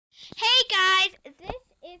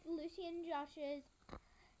Katie and Josh's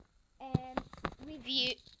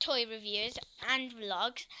toy reviews and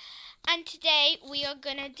vlogs, and today we are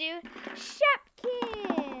gonna do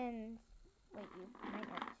Shopkins. Wait, you might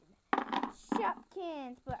not see that.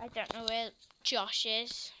 Shopkins, but I don't know where Josh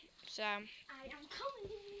is, so I am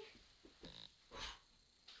coming.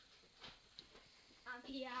 I'm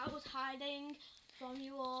here. I was hiding from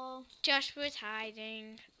you all. Josh was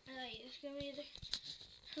hiding. It's gonna be the.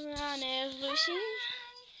 And there's Lucy.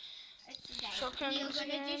 Today we're gonna do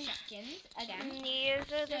Shopkins again. And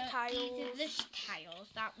these are the tiles. These are the tiles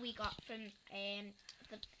that we got from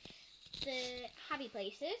the Happy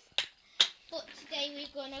Places. But today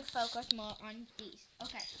we're gonna focus more on these.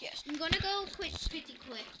 Okay. Yes. I'm gonna go pretty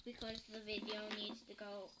quick because the video needs to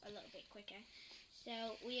go a little bit quicker.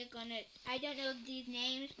 So we are gonna. I don't know these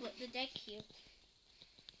names, but they're dead cute.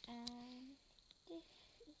 Where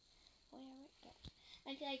it goes.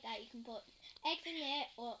 And like that, you can put eggs in there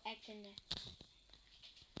or eggs in there.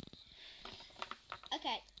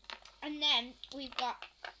 Okay, and then we've got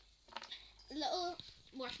a little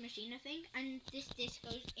washing machine, I think, and this disc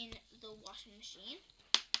goes in the washing machine.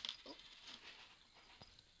 Oh.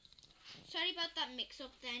 Sorry about that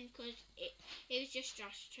mix-up then, because it was just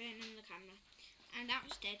Josh turning the camera, and that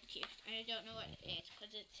was dead cute. And I don't know what it is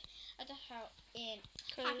because it's at the in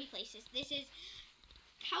Happy Places. This is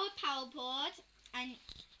Howard Powerboard, and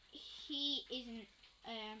he isn't.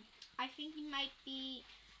 I think he might be.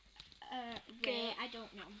 Rare, I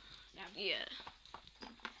don't know. So. Yeah.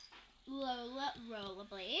 Lola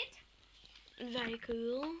Rollerblade. Very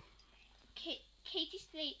cool. Katie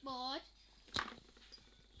Skateboard.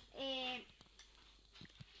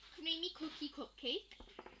 Creamy Cookie Cupcake.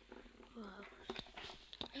 Wow.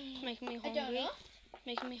 Making me hungry. A donut.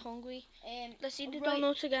 Making me hungry. Let's see the Roy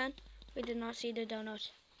donuts again. We did not see the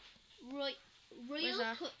donuts. Royal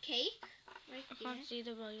Cupcake. Right I can't see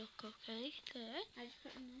the royal cupcake. Good. I just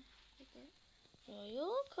put in there.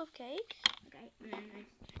 Royal cupcake. Okay, and then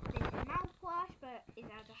this is mouthwash, but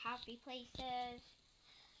it's out of Happy Places.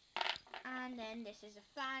 And then this is a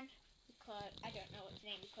fan, because I don't know its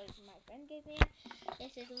name because my friend gave me it.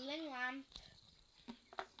 This is Lin Lamp.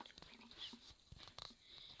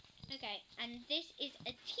 Okay, and this is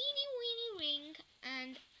a teeny weeny ring,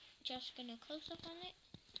 and just gonna close up on it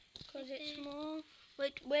Because it's small.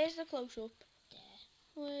 Wait, where's the close up? There.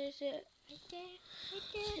 Where is it? Right there. Right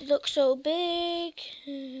there. It looks so big.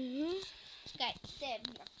 Okay, there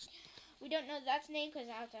we go. We don't know that's name because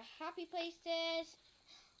out of Happy Places.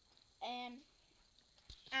 And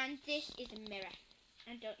this is a mirror.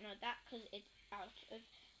 I don't know that because it's out of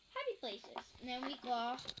Happy Places. And then we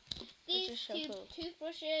got these so two cool.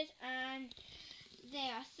 toothbrushes, and they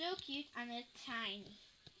are so cute and they're tiny.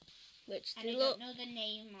 Which And I don't know the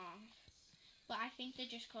name of, but I think they're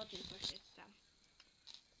just called toothbrushes. So.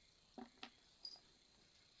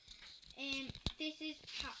 This is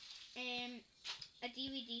a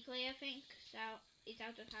DVD player, I think. So it's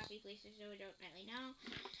out of Happy Places, so I don't really know.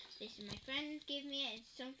 This is my friend gave me it.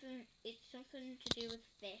 It's something to do with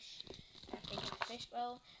fish. I think it's fish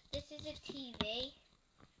bowl. This is a TV.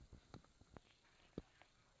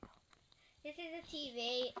 This is a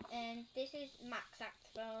TV, and this is Max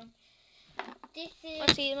Saxophone. This is.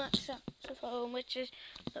 I see the Max Saxophone, which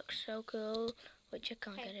looks so cool. Which I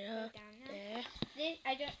can't get it up there. This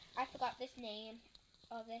I forgot this name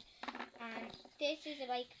of it. And this is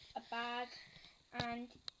like a bag, and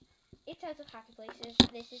it's out of Happy Places.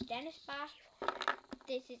 This is Dennis Bath.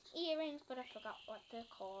 This is earrings, but I forgot what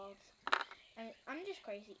they're called. And I'm just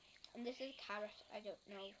crazy. And this is carrot. I don't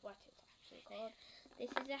know what it's actually called. This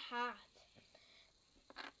is a hat.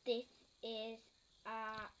 This is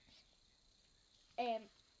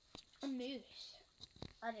a moose,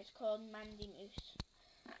 and it's called Mandy Moose.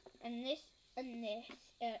 And this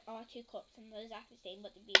are two cups, and they're exactly the same,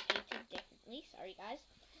 but they're being painted differently. Sorry, guys.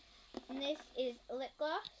 And this is lip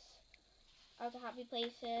gloss out of Happy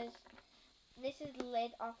Places. This is the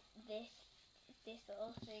lid off this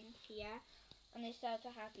little thing here, and this is out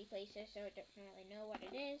of Happy Places, so I don't really know what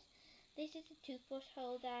it is. This is a toothbrush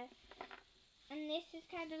holder, and this is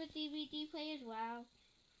kind of a DVD player as well.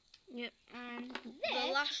 Yep. And this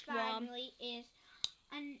the last finally is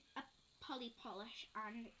a Polly Polish,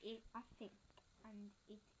 and it is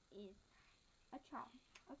a charm.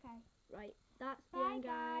 Okay. Right. That's the Bye end,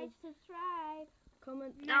 guys. Subscribe.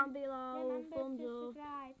 Comment down below. Remember Thumbs to up.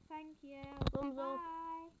 subscribe. Thank you. Thumbs up.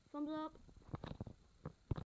 Bye. Thumbs up.